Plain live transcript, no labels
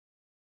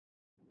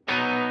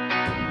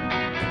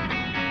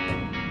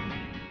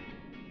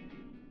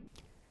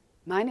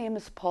My name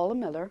is Paula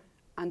Miller,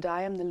 and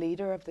I am the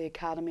leader of the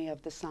Academy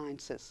of the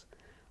Sciences,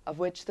 of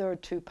which there are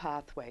two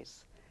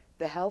pathways,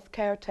 the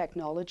Healthcare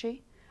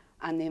Technology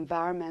and the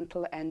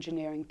Environmental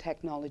Engineering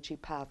Technology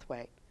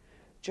pathway.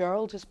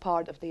 Gerald is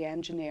part of the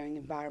Engineering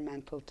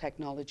Environmental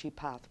Technology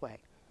pathway.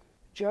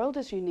 Gerald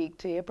is unique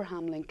to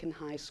Abraham Lincoln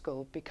High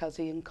School because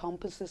he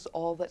encompasses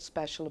all that's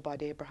special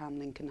about Abraham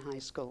Lincoln High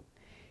School.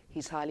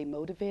 He's highly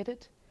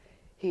motivated,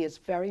 he is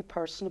very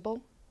personable.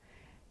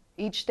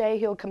 Each day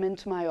he'll come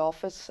into my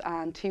office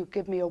and he'll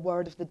give me a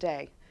word of the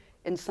day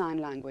in sign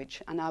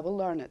language, and I will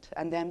learn it.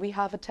 And then we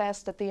have a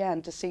test at the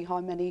end to see how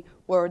many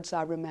words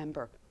I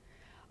remember.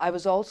 I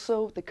was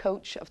also the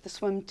coach of the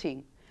swim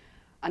team,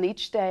 and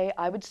each day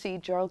I would see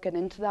Gerald get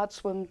into that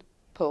swim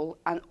pool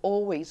and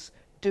always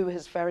do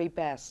his very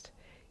best.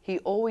 He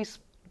always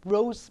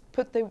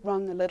put the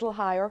rung a little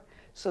higher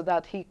so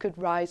that he could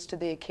rise to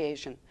the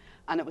occasion.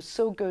 And it was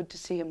so good to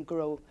see him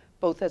grow,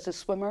 both as a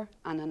swimmer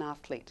and an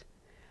athlete.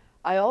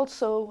 I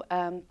also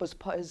was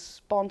his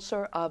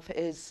sponsor of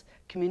his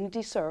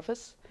community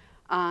service,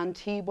 and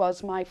he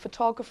was my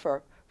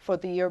photographer for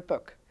the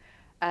yearbook.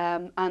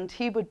 And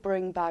he would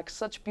bring back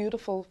such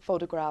beautiful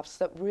photographs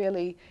that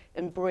really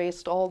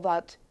embraced all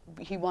that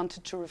he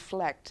wanted to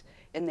reflect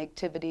in the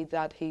activity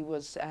that he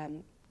was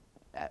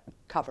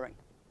covering.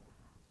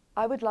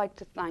 I would like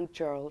to thank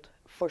Gerald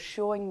for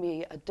showing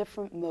me a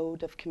different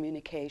mode of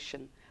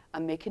communication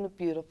and making it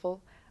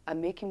beautiful and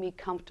making me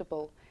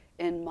comfortable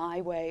in my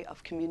way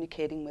of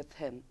communicating with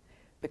him,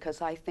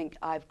 because I think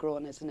I've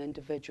grown as an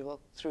individual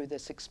through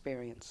this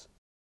experience.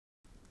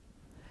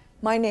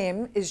 My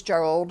name is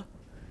Gerald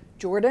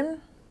Giordan,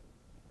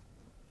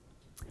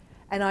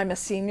 and I'm a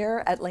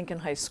senior at Lincoln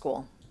High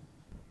School.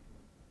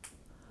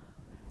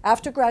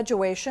 After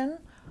graduation,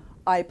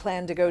 I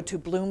plan to go to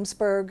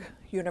Bloomsburg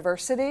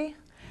University,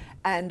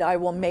 and I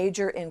will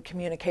major in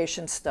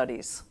communication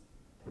studies.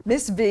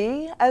 Miss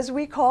V, as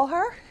we call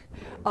her,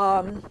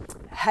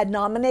 had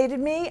nominated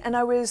me, and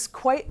it was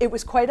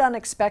quite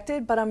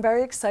unexpected, but I'm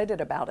very excited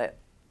about it.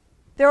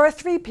 There are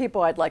three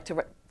people I'd like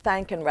to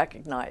thank and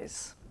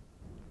recognize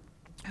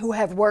who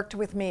have worked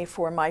with me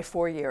for my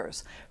 4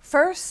 years.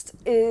 First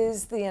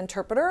is the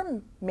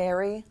interpreter,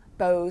 Mary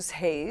Bowes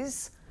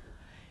Hayes.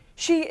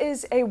 She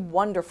is a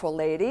wonderful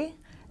lady,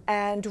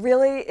 and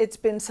really it's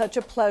been such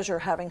a pleasure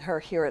having her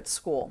here at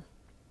school.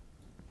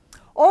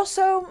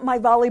 Also, my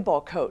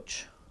volleyball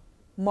coach,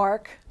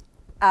 Mark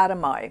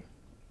Adamai.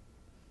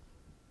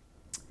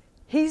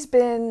 He's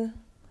been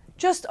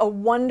just a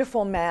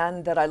wonderful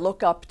man that I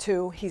look up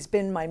to. He's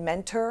been my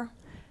mentor,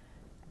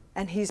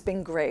 and he's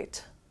been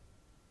great.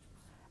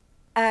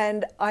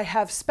 And I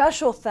have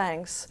special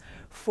thanks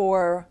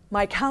for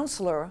my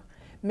counselor,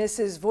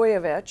 Mrs.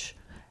 Voyevich,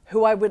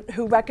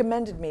 who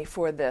recommended me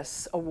for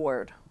this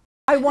award.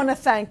 I want to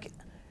thank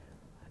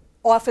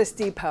Office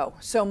Depot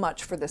so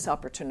much for this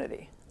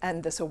opportunity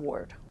and this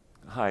award.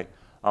 Hi,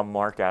 I'm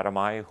Mark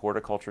Adamai,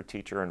 horticulture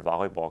teacher and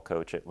volleyball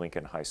coach at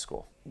Lincoln High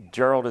School.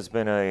 Gerald has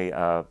been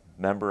a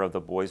member of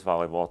the boys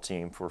volleyball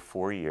team for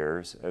 4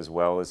 years, as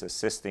well as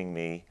assisting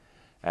me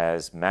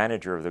as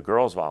manager of the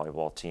girls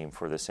volleyball team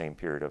for the same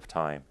period of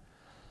time.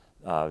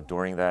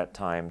 During that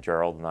time,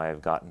 Gerald and I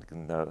have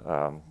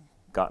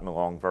gotten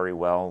along very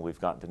well. We've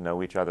gotten to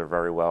know each other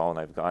very well, and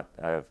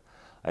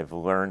I've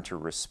learned to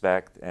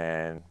respect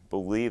and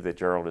believe that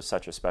Gerald is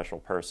such a special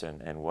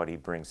person and what he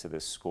brings to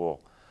this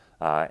school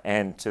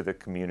and to the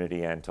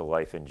community and to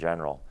life in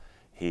general.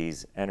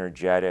 He's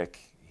energetic,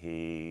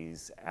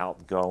 he's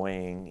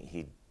outgoing,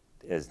 he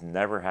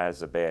never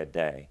has a bad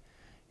day.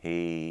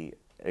 He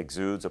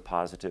exudes a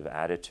positive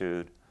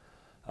attitude,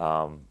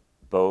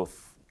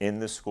 both in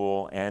the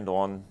school and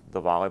on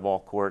the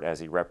volleyball court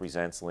as he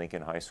represents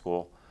Lincoln High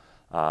School.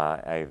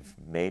 I've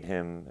made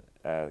him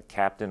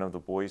captain of the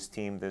boys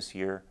team this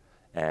year,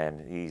 and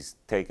he's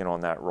taken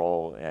on that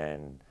role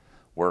and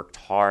worked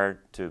hard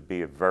to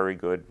be a very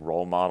good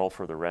role model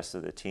for the rest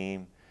of the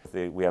team.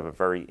 We have a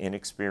very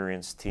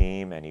inexperienced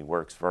team, and he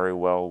works very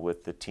well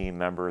with the team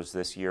members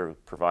this year,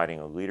 providing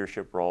a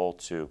leadership role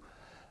to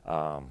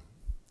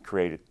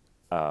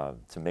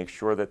to make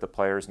sure that the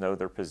players know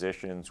their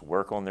positions,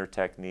 work on their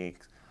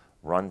techniques,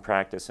 run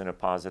practice in a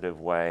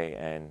positive way,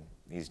 and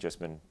he's just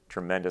been a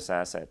tremendous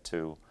asset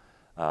to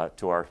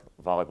our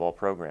volleyball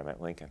program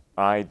at Lincoln.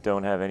 I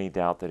don't have any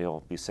doubt that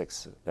he'll be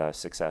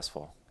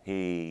successful.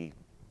 He's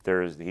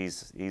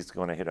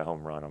going to hit a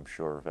home run, I'm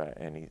sure of that,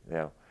 and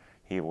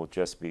he will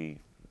just be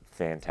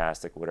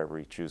fantastic whatever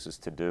he chooses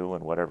to do,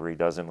 and whatever he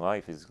does in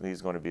life,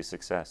 he's going to be a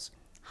success.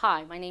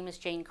 Hi, my name is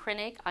Jane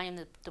Krinick. I am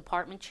the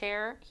department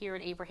chair here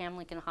at Abraham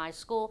Lincoln High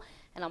School,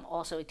 and I'm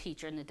also a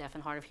teacher in the Deaf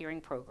and Hard of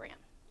Hearing program.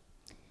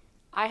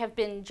 I have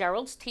been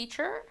Gerald's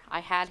teacher.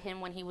 I had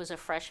him when he was a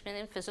freshman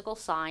in physical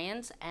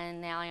science, and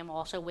now I am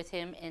also with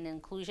him in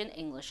inclusion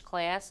English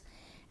class,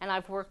 and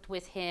I've worked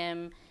with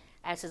him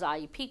as his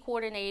IEP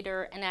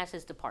coordinator and as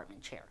his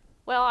department chair.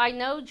 Well, I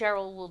know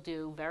Gerald will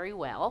do very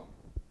well.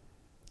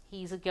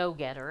 He's a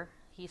go-getter.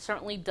 He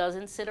certainly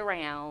doesn't sit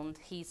around.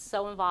 He's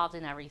so involved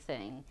in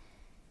everything.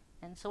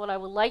 And so what I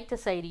would like to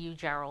say to you,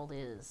 Gerald,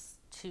 is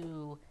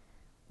to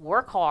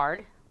work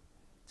hard.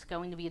 It's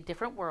going to be a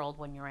different world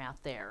when you're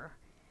out there.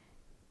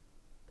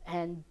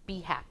 And be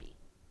happy.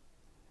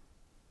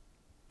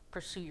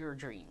 Pursue your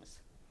dreams.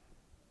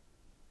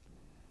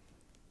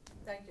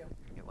 Thank you.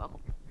 You're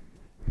welcome.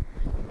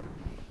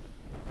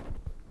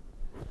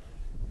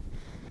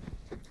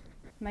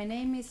 My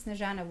name is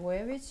Snežana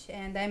Vujović,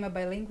 and I'm a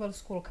bilingual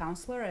school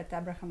counselor at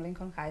Abraham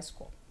Lincoln High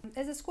School.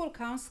 As a school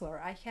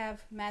counselor, I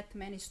have met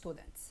many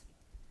students.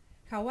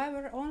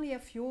 However, only a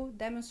few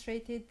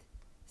demonstrated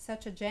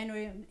such a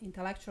genuine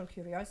intellectual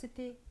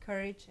curiosity,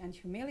 courage, and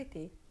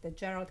humility that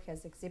Gerald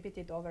has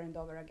exhibited over and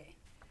over again.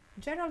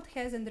 Gerald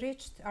has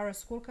enriched our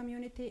school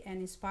community and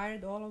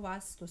inspired all of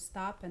us to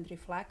stop and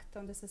reflect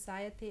on the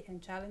society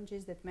and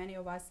challenges that many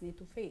of us need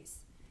to face.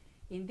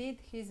 Indeed,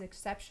 he is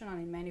exceptional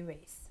in many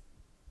ways.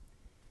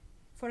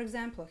 For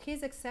example, he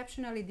is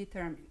exceptionally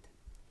determined.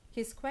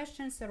 His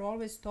questions are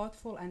always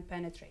thoughtful and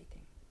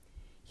penetrating.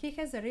 He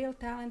has a real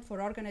talent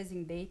for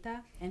organizing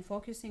data and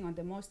focusing on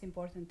the most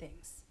important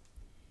things.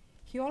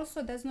 He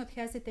also does not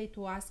hesitate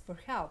to ask for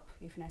help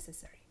if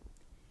necessary.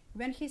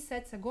 When he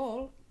sets a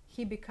goal,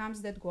 he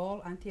becomes that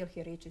goal until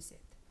he reaches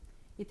it.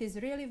 It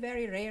is really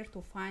very rare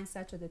to find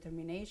such a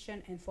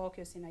determination and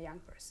focus in a young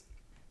person.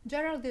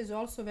 Gerald is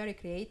also very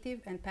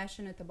creative and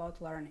passionate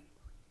about learning.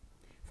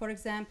 For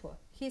example,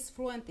 he is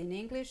fluent in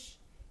English,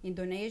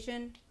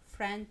 Indonesian,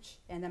 French,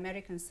 and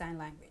American Sign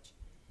Language.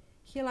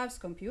 He loves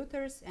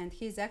computers and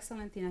he is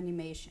excellent in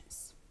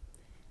animations.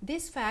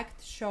 This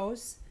fact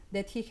shows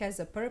that he has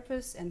a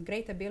purpose and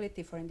great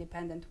ability for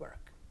independent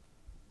work.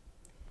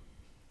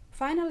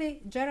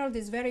 Finally, Gerald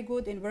is very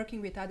good in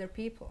working with other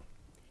people.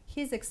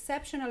 He is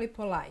exceptionally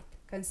polite,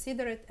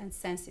 considerate, and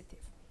sensitive.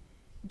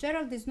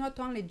 Gerald is not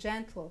only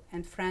gentle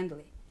and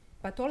friendly,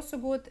 but also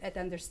good at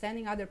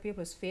understanding other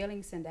people's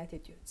feelings and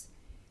attitudes.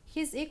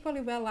 He is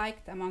equally well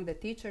liked among the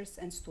teachers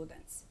and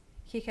students.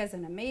 He has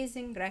an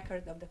amazing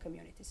record of the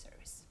community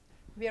service.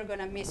 We are going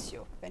to miss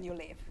you when you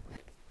leave.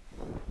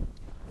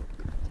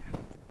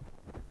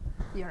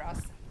 You're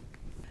awesome.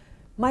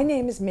 My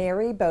name is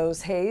Mary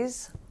Bowes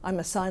Hayes. I'm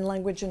a sign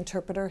language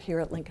interpreter here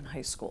at Lincoln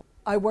High School.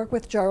 I work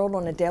with Gerald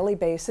on a daily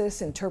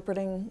basis,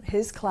 interpreting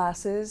his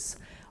classes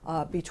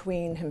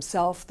between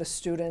himself, the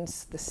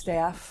students, the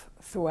staff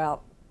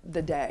throughout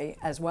the day,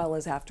 as well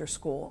as after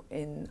school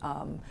in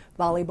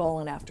volleyball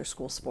and after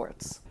school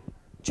sports.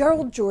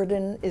 Gerald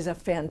Giordan is a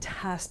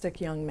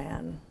fantastic young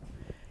man.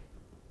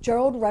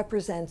 Gerald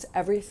represents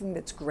everything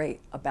that's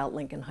great about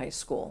Lincoln High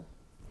School.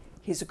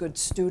 He's a good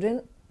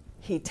student.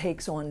 He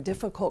takes on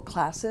difficult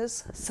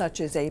classes, such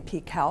as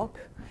AP Calc,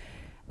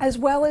 as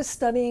well as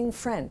studying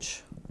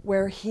French,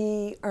 where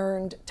he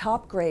earned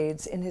top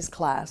grades in his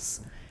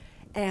class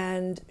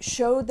and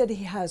showed that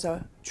he has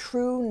a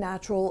true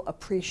natural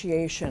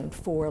appreciation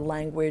for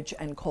language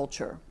and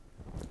culture.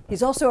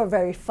 He's also a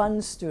very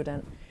fun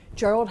student.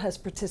 Gerald has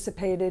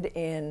participated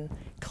in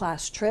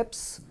class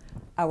trips,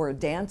 our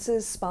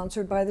dances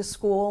sponsored by the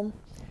school,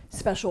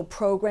 special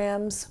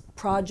programs,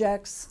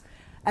 projects,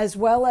 as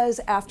well as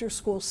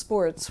after-school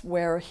sports,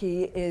 where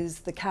he is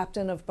the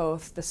captain of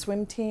both the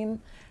swim team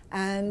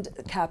and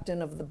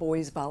captain of the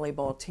boys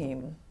volleyball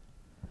team.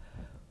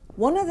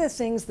 One of the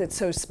things that's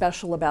so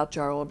special about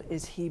Gerald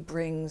is he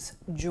brings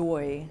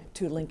joy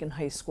to Lincoln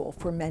High School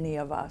for many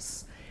of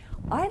us.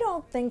 I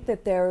don't think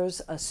that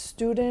there's a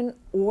student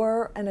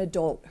or an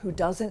adult who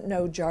doesn't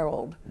know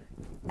Gerald,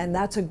 and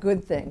that's a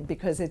good thing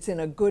because it's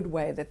in a good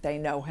way that they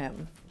know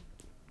him.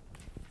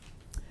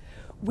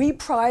 We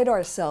pride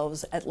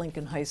ourselves at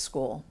Lincoln High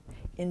School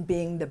in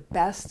being the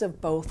best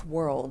of both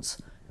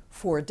worlds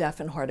for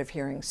deaf and hard of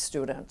hearing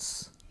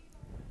students.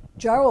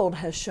 Gerald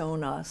has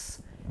shown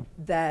us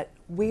that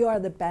we are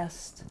the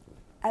best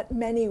at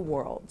many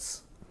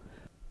worlds.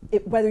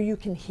 Whether you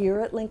can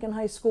hear at Lincoln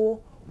High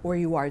School or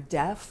you are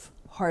deaf,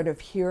 hard of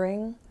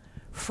hearing,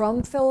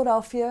 from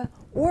Philadelphia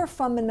or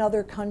from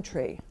another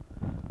country,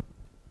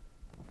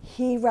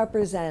 he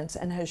represents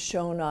and has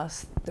shown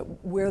us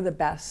that we're the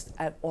best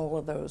at all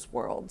of those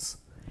worlds.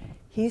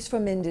 He's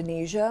from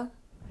Indonesia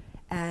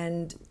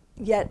and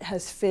yet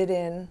has fit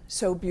in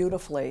so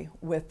beautifully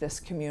with this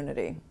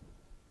community.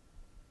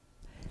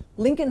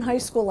 Lincoln High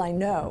School, I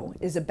know,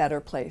 is a better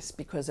place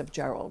because of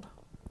Gerald.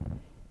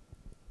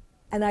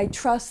 And I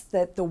trust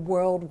that the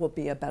world will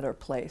be a better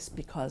place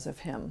because of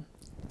him.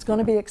 It's going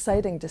to be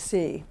exciting to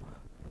see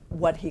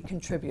what he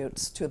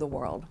contributes to the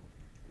world.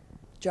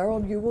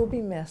 Gerald, you will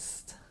be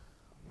missed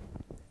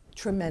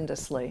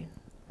tremendously,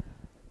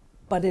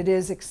 but it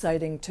is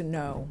exciting to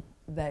know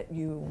that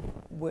you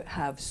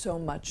have so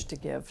much to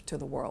give to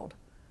the world,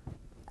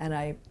 and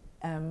I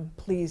am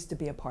pleased to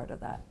be a part of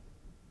that.